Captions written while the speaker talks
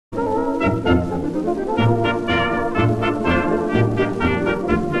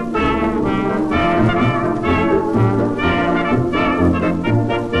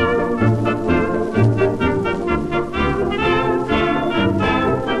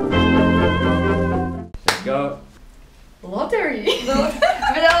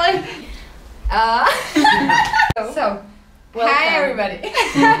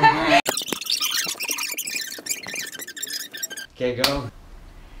Okay, go.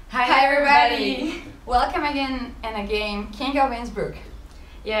 Hi everybody! Welcome again in a game, King of Innsbruck.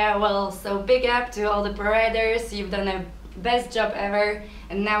 Yeah, well, so big up to all the paraders. You've done a best job ever,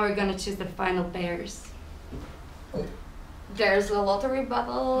 and now we're gonna choose the final pairs. There's a lottery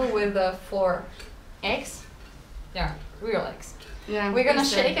bottle with 4 eggs. Yeah, real eggs. Yeah, We're gonna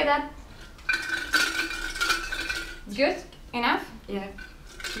shake it up. Good? Enough? Yeah.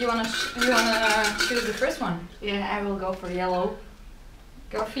 You wanna choose the first one? Yeah, I will go for yellow.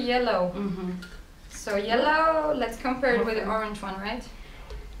 Go for yellow. So yellow, let's compare it with the orange one, right?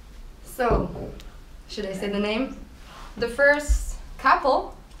 So, should I say the name? The first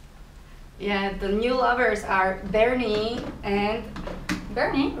couple. Yeah, the new lovers are Bernie and...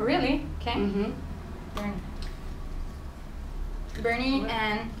 Bernie, really? Okay. Mm-hmm. Bernie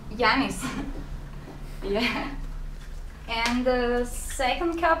and Yanis. Yeah. And the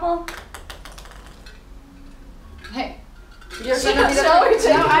second couple. Hey, you're gonna be the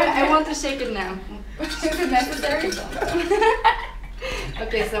No, I want to shake it now. Is it necessary?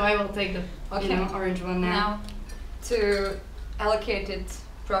 Okay, so I will take the orange one now. Now, to allocate it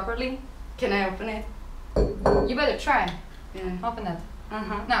properly, Can I open it? you better try. Yeah. Open it.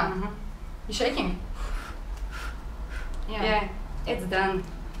 Uh-huh. Now, you're shaking. Yeah, it's done.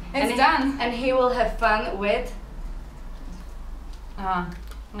 It's done. And he will have fun with...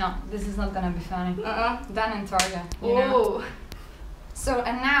 No, this is not gonna be funny. Done in Targa. You know? Ooh. So,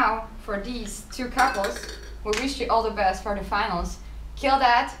 and now, for these 2 couples, we wish you all the best for the finals. Kill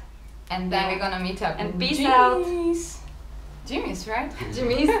that, and then we're gonna meet up. And peace out. Jimmy's, right?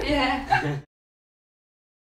 Jimmy's, yeah.